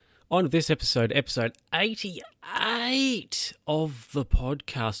On this episode 88 of the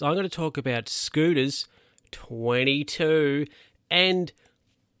podcast, I'm going to talk about Scooters 22 and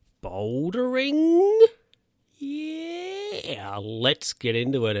bouldering. Yeah, let's get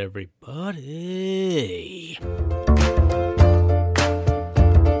into it, everybody.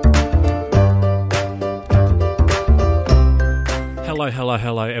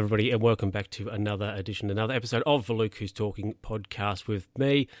 Hello, everybody, and welcome back to another episode of the Luke Who's Talking podcast with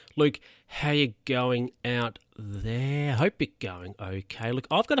me. Luke, how you going out there? Hope you're going okay. Look,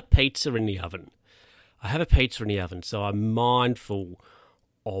 I've got a pizza in the oven. I have a pizza in the oven, so I'm mindful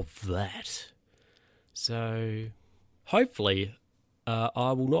of that. So, hopefully,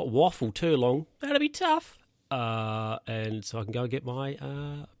 I will not waffle too long. That'll be tough. And so I can go and get my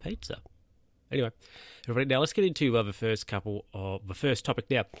pizza. Anyway, everybody, now let's get into the first topic.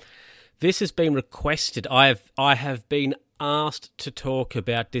 Now, this has been requested. I have been asked to talk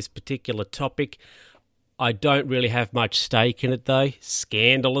about this particular topic. I don't really have much stake in it, though,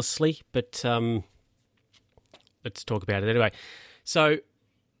 scandalously. But let's talk about it anyway. So,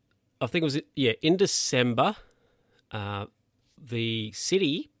 I think it was in December. The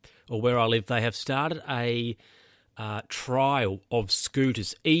city, or where I live, they have started a trial of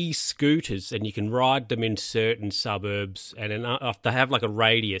scooters, e-scooters, and you can ride them in certain suburbs, and then they have like a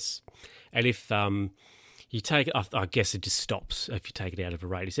radius, and if you take it, I guess it just stops if you take it out of a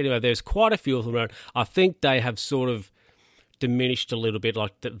radius. Anyway, there's quite a few of them around. I think they have sort of diminished a little bit,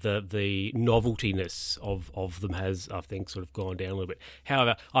 like the noveltiness of them has, I think, sort of gone down a little bit.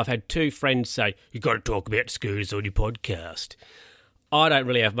 However, I've had two friends say, you've got to talk about scooters on your podcast. I don't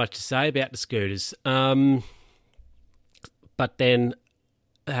really have much to say about the scooters. But then,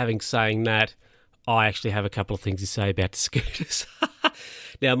 saying that, I actually have a couple of things to say about the scooters.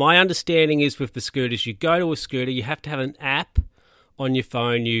 Now, my understanding is with the scooters, you go to a scooter, you have to have an app on your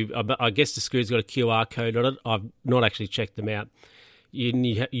phone. I guess the scooter's got a QR code on it. I've not actually checked them out.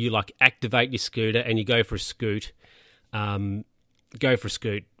 You like activate your scooter and you go for a scoot. And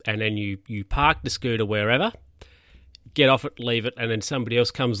then you park the scooter wherever, get off it, leave it, and then somebody else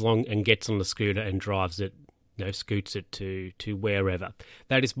comes along and gets on the scooter and drives it. Scoots it to wherever.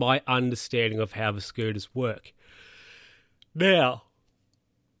 That is my understanding of how the scooters work. Now,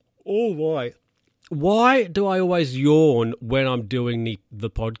 why do I always yawn when I'm doing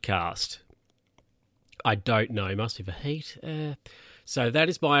the podcast? I don't know. Must be the heat. So that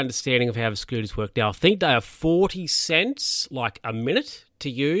is my understanding of how the scooters work. Now, I think they are 40 cents, like a minute,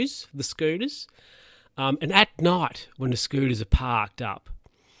 to use the scooters. And at night, when the scooters are parked up,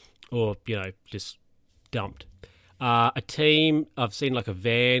 or, just dumped. A team, I've seen like a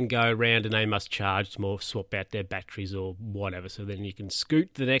van go around and they must charge them or swap out their batteries or whatever, so then you can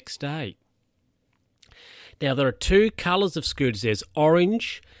scoot the next day. Now, there are two colours of scooters. There's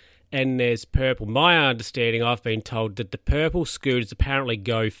orange and there's purple. My understanding, I've been told that the purple scooters apparently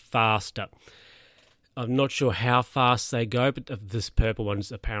go faster. I'm not sure how fast they go, but this purple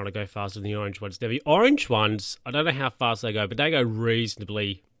ones apparently go faster than the orange ones. Now, the orange ones, I don't know how fast they go, but they go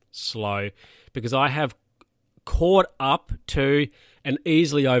reasonably slow because I have caught up to and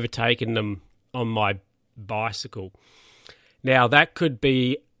easily overtaken them on my bicycle. Now, that could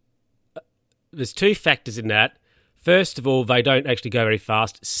be... There's two factors in that. First of all, they don't actually go very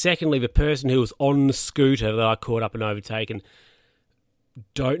fast. Secondly, the person who was on the scooter that I caught up and overtaken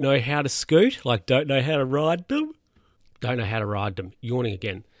don't know how to scoot, don't know how to ride them. Yawning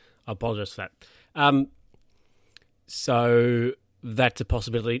again. I apologise for that. So that's a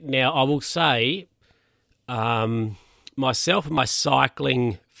possibility. Now, I will say... myself and my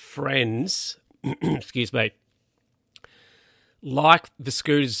cycling friends, excuse me, like that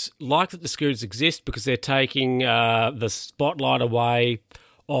the scooters exist because they're taking the spotlight away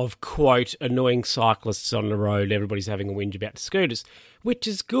of, quote, annoying cyclists on the road. Everybody's having a whinge about the scooters, which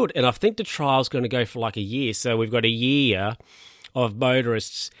is good. And I think the trial's going to go for like a year. So we've got a year of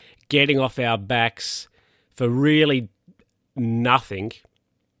motorists getting off our backs for really nothing,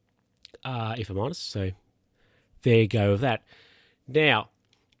 if I'm honest. So... there you go with that. Now,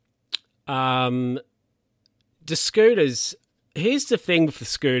 the scooters, here's the thing with the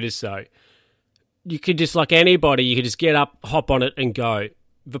scooters, though. You could just, like anybody, you could just get up, hop on it, and go.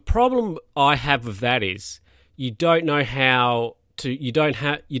 The problem I have with that is you don't know how to, you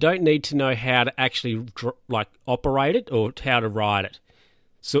don't need to know how to actually, operate it or how to ride it.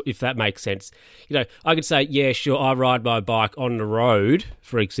 So if that makes sense. I could say, yeah, sure, I ride my bike on the road,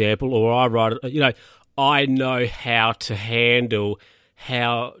 for example, or I ride it, I know how to handle,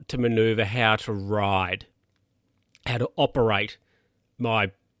 how to maneuver, how to ride, how to operate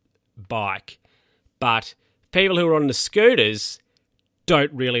my bike. But people who are on the scooters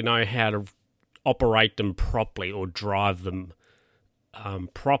don't really know how to operate them properly or drive them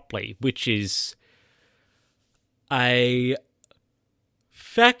properly, which is a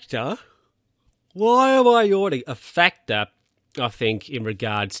factor. Why am I yawning? A factor, I think, in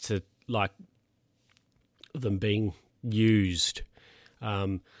regards to like them being used.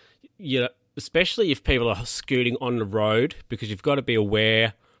 Especially if people are scooting on the road, because you've got to be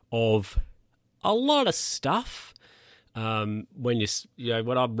aware of a lot of stuff. When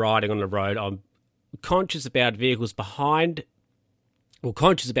when I'm riding on the road, I'm conscious about vehicles behind, or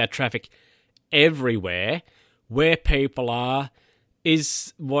conscious about traffic everywhere, where people are,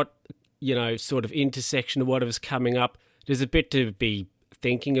 is what, sort of intersection of whatever's coming up. There's a bit to be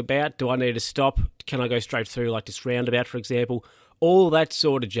thinking about. Do I need to stop? Can I go straight through, like this roundabout, for example? All that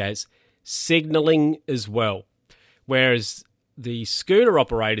sort of jazz. Signalling as well. Whereas the scooter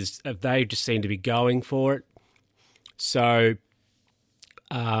operators, they just seem to be going for it. So,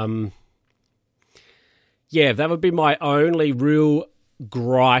 that would be my only real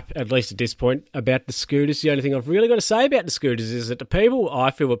gripe, at least at this point, about the scooters. The only thing I've really got to say about the scooters is that the people I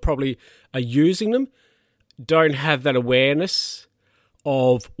feel are using them don't have that awareness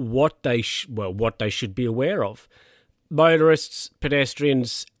of what they should be aware of. Motorists,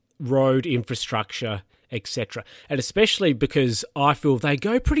 pedestrians, road infrastructure, etc. And especially because I feel they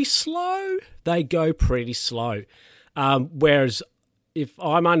go pretty slow. Whereas if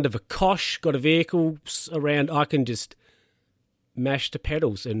I'm under the cosh, got a vehicle around, I can just mash the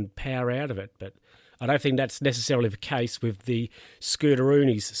pedals and power out of it. But I don't think that's necessarily the case with the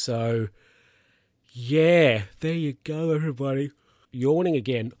scooteroonies. So, yeah, there you go, everybody. Yawning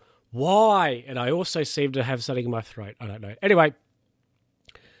again. Why? And I also seem to have something in my throat. I don't know. Anyway,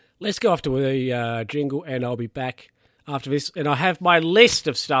 let's go off to the jingle, and I'll be back after this. And I have my list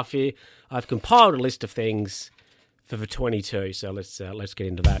of stuff here. I've compiled a list of things for the 22. So let's get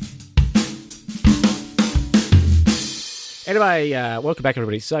into that. Anyway, welcome back,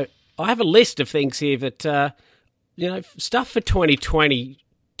 everybody. So I have a list of things here that stuff for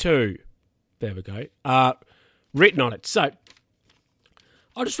 2022. There we go. Written on it. So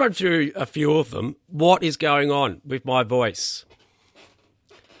I'll just run through a few of them. What is going on with my voice?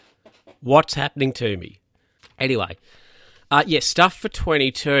 What's happening to me? Anyway, stuff for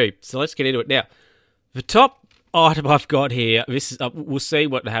 22. So let's get into it. Now, the top item I've got here, this is, we'll see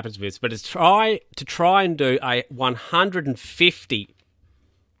what happens with this, but it's try and do a 150,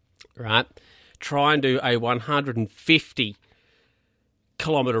 right? Try and do a 150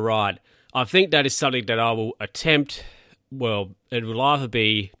 kilometre ride. I think that is something that I will attempt. Well, it will either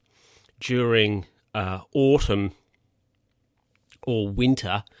be during autumn or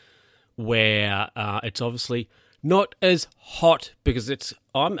winter, where it's obviously not as hot, because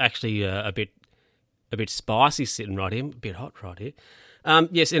I'm actually a bit spicy sitting right here, a bit hot right here.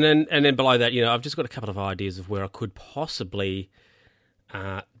 Yes, and then below that, I've just got a couple of ideas of where I could possibly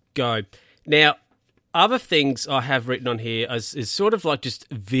go. Now, other things I have written on here is sort of like just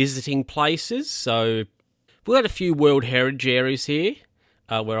visiting places. So we've got a few World Heritage areas here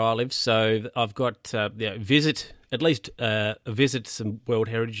where I live. So I've got visit some World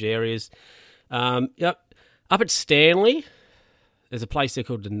Heritage areas. Up at Stanley, there's a place there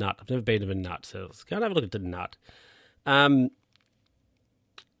called The Nut. I've never been to The Nut, so let's go and have a look at The Nut.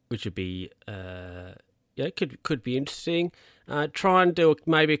 Which would be, could be interesting. Try and do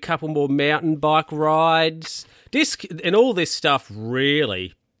maybe a couple more mountain bike rides. All this stuff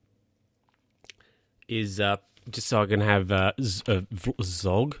really is just so I can have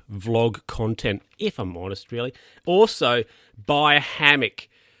vlog content, if I'm honest, really. Also, buy a hammock.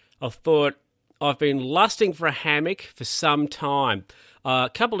 I've been lusting for a hammock for some time. A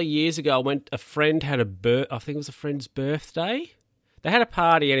couple of years ago, a friend had I think it was a friend's birthday. They had a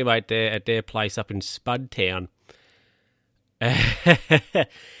party anyway at their place up in Spudtown.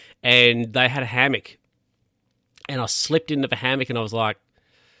 And they had a hammock. And I slipped into the hammock and I was like,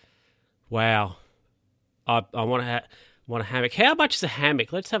 wow, I want a hammock. How much is a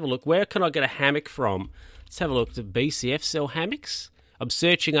hammock? Let's have a look. Where can I get a hammock from? Let's have a look. Does BCF sell hammocks? I'm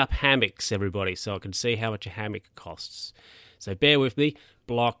searching up hammocks, everybody, so I can see how much a hammock costs. So bear with me.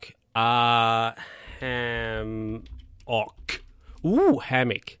 Block hammock. Ooh,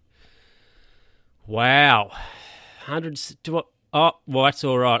 hammock. Wow. Hundreds to what? Oh, well, that's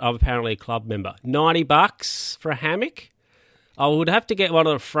all right. I'm apparently a club member. $90 for a hammock. I would have to get one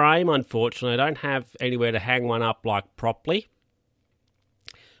on a frame, unfortunately. I don't have anywhere to hang one up like properly.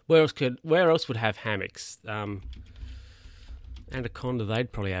 Where else would have hammocks? Anaconda,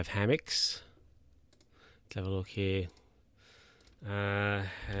 they'd probably have hammocks. Let's have a look here.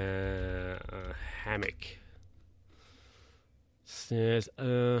 Hammock. Says,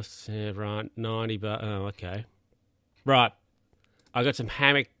 right, 90 bucks. Oh, okay. Right. I got some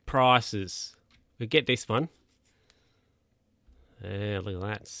hammock prices. We get this one. Yeah, look at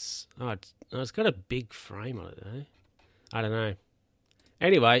that. It's got a big frame on it, though. I don't know.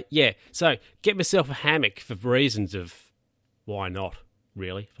 Anyway, yeah. So, get myself a hammock for reasons of why not,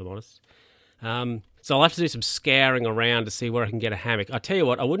 really, if I'm honest. So I'll have to do some scouring around to see where I can get a hammock. I tell you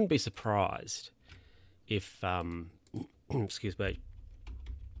what, I wouldn't be surprised if, excuse me,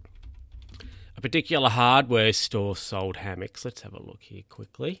 a particular hardware store sold hammocks. Let's have a look here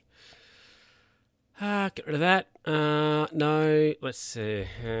quickly. Get rid of that. No, let's see.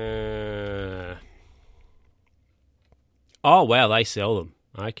 Oh, wow, they sell them.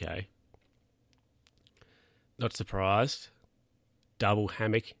 Okay. Not surprised. Double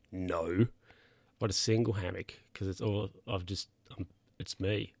hammock? No. What a single hammock, because it's all it's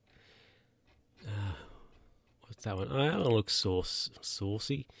me. What's that one? Oh, that one looks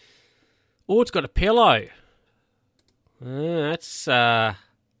saucy. Oh, it's got a pillow. That's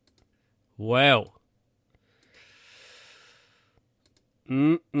well.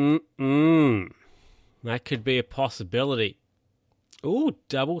 That could be a possibility. Oh,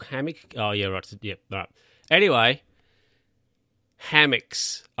 double hammock. Oh yeah, right. Yep, right. Anyway.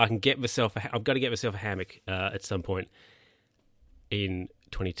 Hammocks. I've got to get myself a hammock at some point in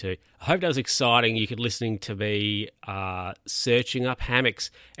 22. I hope that was exciting. You could listening to me searching up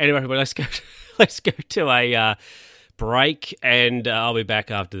hammocks. Anyway, everybody, let's go to a break, and I'll be back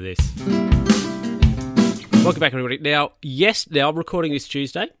after this. Welcome back, everybody. Now I'm recording this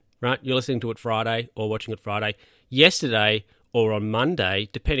Tuesday, right? You're listening to it Friday or watching it Friday. Yesterday or on Monday,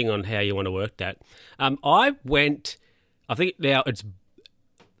 depending on how you want to work that. I went. I think it's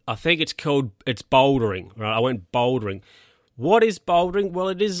bouldering, right? I went bouldering. What is bouldering? Well,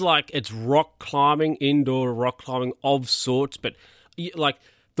 it's rock climbing, indoor rock climbing of sorts, but like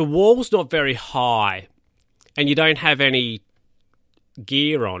the wall's not very high and you don't have any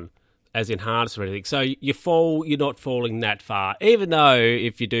gear on, as in harness or anything. So you're not falling that far, even though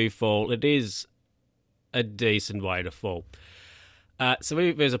if you do fall, it is a decent way to fall. So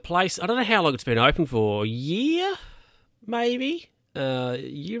there's a place, I don't know how long it's been open for, a year? Maybe a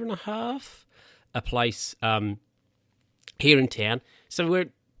year and a half, a place here in town. So we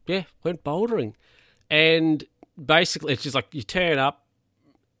went bouldering, and basically it's just like you turn up,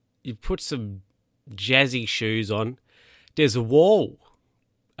 you put some jazzy shoes on. There's a wall,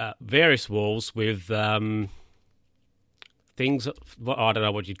 various walls with things. I don't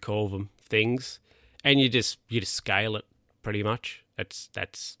know what you'd call them, things, and you just scale it pretty much. That's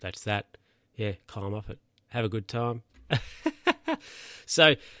that. Yeah, climb up it, have a good time.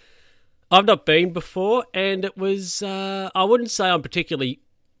 So I've not been before, and it was I wouldn't say I'm particularly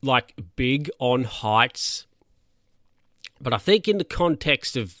like big on heights, but I think in the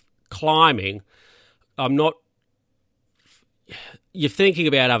context of climbing, I'm not. You're thinking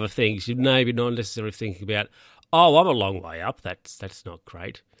about other things. You're maybe not necessarily thinking about, oh, I'm a long way up. That's not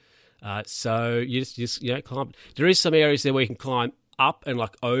great. So you just climb. There is some areas there where you can climb up and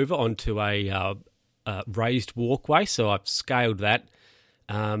like over onto a raised walkway. So I've scaled that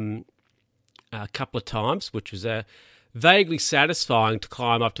a couple of times, which was vaguely satisfying to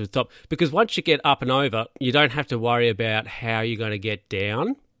climb up to the top, because once you get up and over, you don't have to worry about how you're going to get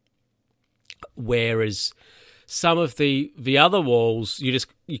down. Whereas some of the other walls, you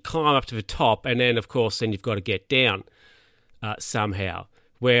climb up to the top, and then of course you've got to get down somehow.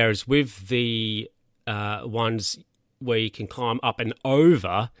 Whereas with the ones where you can climb up and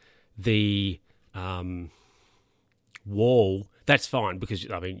over the wall, that's fine, because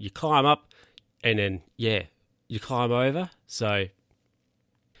you climb up and then you climb over. So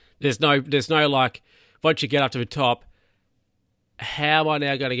there's no like, once you get up to the top, how am I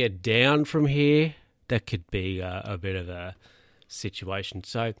now going to get down from here? That could be a bit of a situation.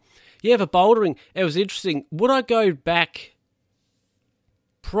 So yeah, for bouldering, it was interesting. Would I go back?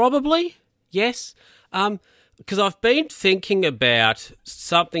 Probably, yes. Because I've been thinking about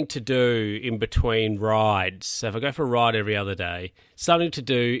something to do in between rides. So if I go for a ride every other day, something to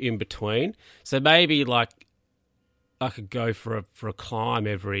do in between. So maybe like I could go for a climb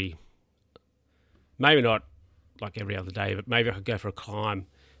maybe not like every other day, but maybe I could go for a climb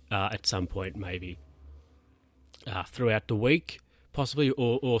at some point, maybe throughout the week, possibly,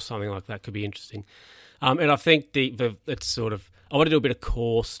 or something like that could be interesting. And I think it's sort of, I want to do a bit of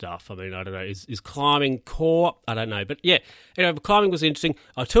core stuff. I mean, I don't know, is climbing core? I don't know. But yeah, climbing was interesting.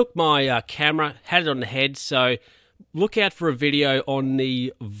 I took my camera, had it on the head, so look out for a video on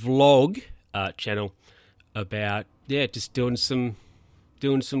the vlog channel about, just doing some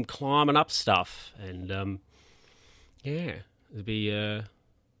climbing up stuff. And It'll be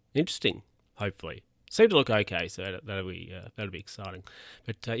interesting, hopefully. Seem to look okay, so that'll be exciting.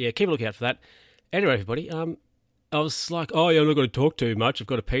 But yeah, keep a lookout for that. Anyway, everybody, I was like, oh yeah, I'm not going to talk too much. I've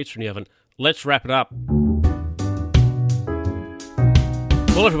got a pizza in the oven. Let's wrap it up.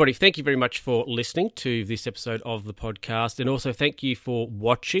 Well, everybody, thank you very much for listening to this episode of the podcast, and also thank you for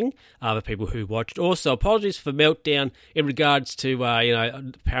watching, the people who watched. Also, apologies for Meltdown in regards to,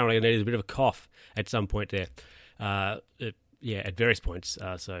 apparently I needed a bit of a cough at some point there. At various points.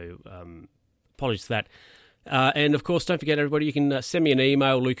 So apologies for that. And, of course, don't forget, everybody, you can send me an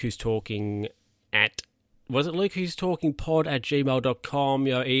email, luke.who'stalking@gmail.com,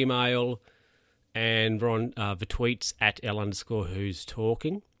 your email. And we're on the tweets at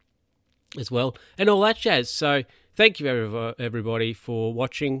L_who's_talking as well, and all that jazz. So thank you, everybody, for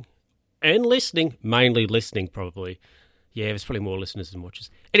watching and listening. Mainly listening, probably. Yeah, there's probably more listeners than watchers.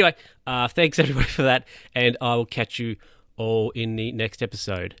 Anyway, thanks, everybody, for that, and I will catch you all in the next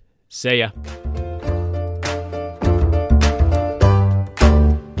episode. See ya.